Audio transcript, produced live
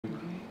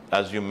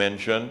as you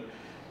mentioned.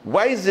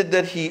 Why is it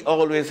that he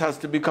always has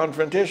to be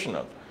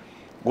confrontational?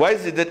 Why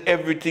is it that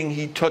everything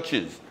he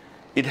touches,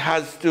 it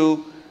has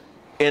to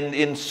end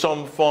in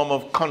some form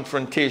of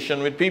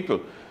confrontation with people?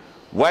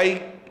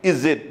 Why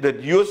is it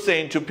that you're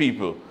saying to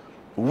people,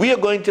 we are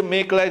going to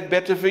make life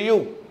better for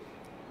you.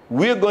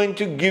 We're going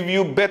to give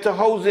you better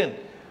housing.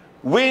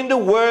 Where in the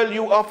world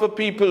you offer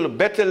people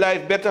better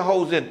life, better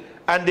housing,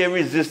 and they're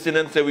resisting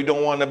and say, we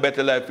don't want a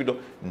better life. We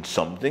don't.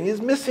 Something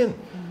is missing.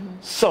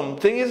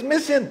 Something is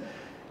missing.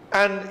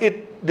 And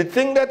the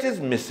thing that is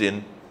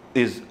missing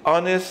is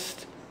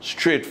honest,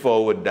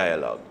 straightforward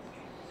dialogue.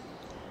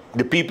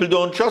 The people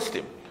don't trust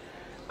him.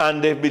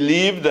 And they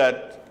believe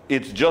that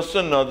it's just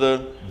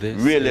another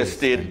real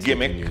estate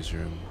gimmick,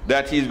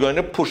 that he's going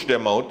to push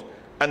them out,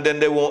 and then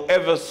they won't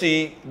ever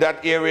see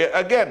that area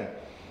again.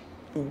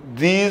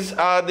 These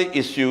are the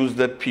issues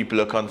that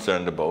people are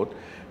concerned about.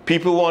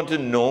 People want to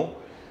know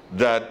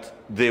that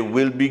they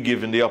will be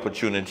given the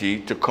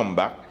opportunity to come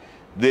back.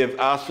 They've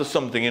asked for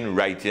something in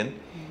writing,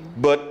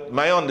 but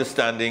my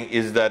understanding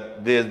is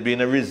that there's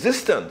been a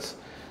resistance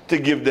to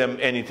give them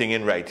anything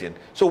in writing.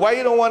 So why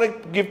you don't want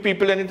to give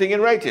people anything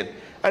in writing?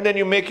 And then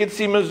you make it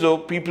seem as though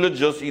people are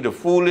just either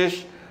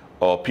foolish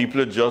or people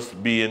are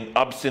just being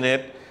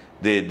obstinate.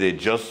 They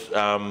just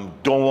don't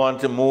want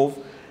to move.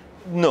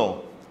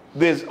 No,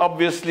 there's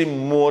obviously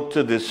more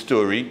to this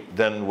story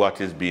than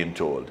what is being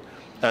told.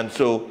 And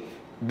so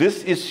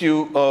this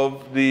issue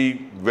of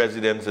the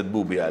residents at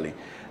Booby Alley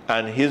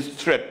and his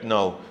threat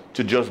now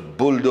to just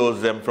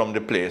bulldoze them from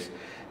the place,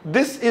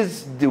 this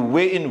is the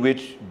way in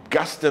which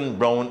Gaston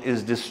Browne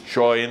is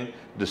destroying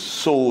the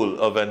soul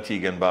of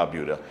Antigua and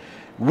Barbuda.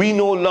 We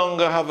no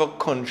longer have a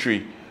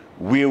country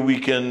where we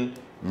can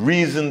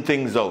reason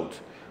things out,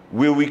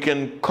 where we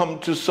can come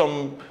to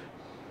some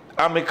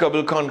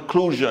amicable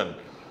conclusion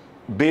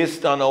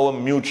based on our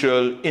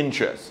mutual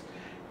interests.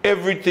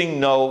 Everything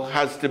now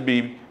has to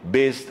be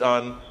based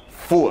on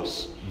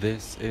force,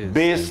 this is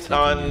based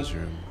on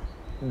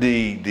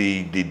the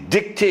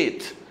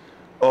dictate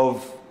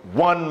of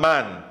one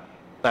man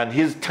and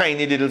his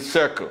tiny little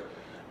circle,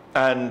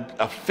 and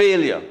a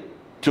failure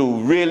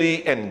to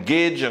really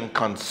engage and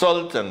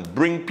consult and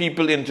bring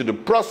people into the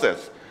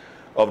process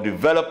of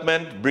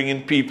development,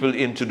 bringing people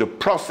into the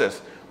process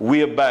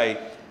whereby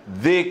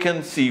they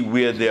can see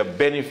where there are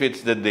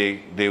benefits that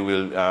they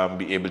will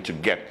be able to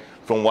get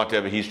from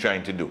whatever he's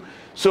trying to do.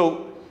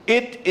 So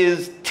it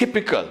is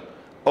typical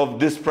of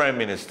this Prime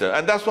Minister,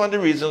 and that's one of the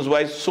reasons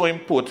why it's so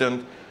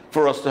important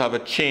for us to have a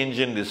change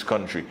in this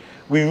country.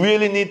 We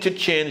really need to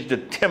change the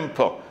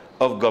tempo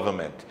of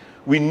government.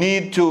 We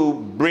need to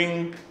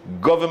bring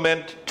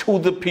government to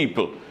the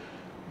people.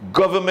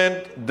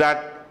 Government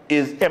that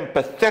is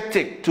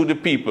empathetic to the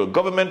people.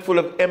 Government full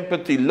of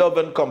empathy, love,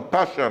 and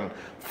compassion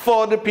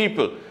for the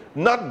people.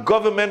 Not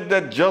government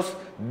that just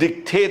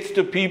dictates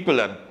to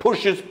people and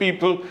pushes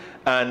people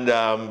and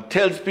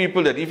tells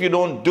people that if you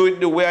don't do it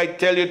the way I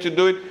tell you to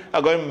do it,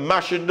 I'm going to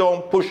mash it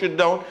down, push it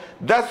down.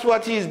 That's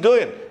what he's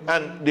doing.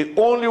 And the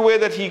only way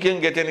that he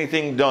can get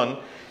anything done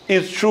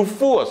is through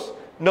force.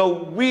 Now,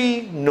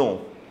 we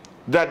know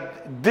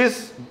that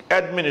this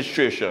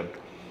administration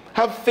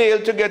have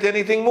failed to get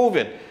anything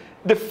moving.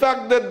 The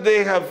fact that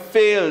they have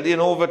failed in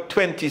over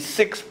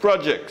 26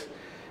 projects,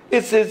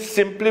 it's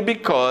simply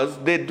because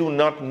they do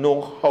not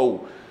know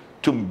how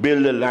to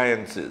build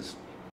alliances.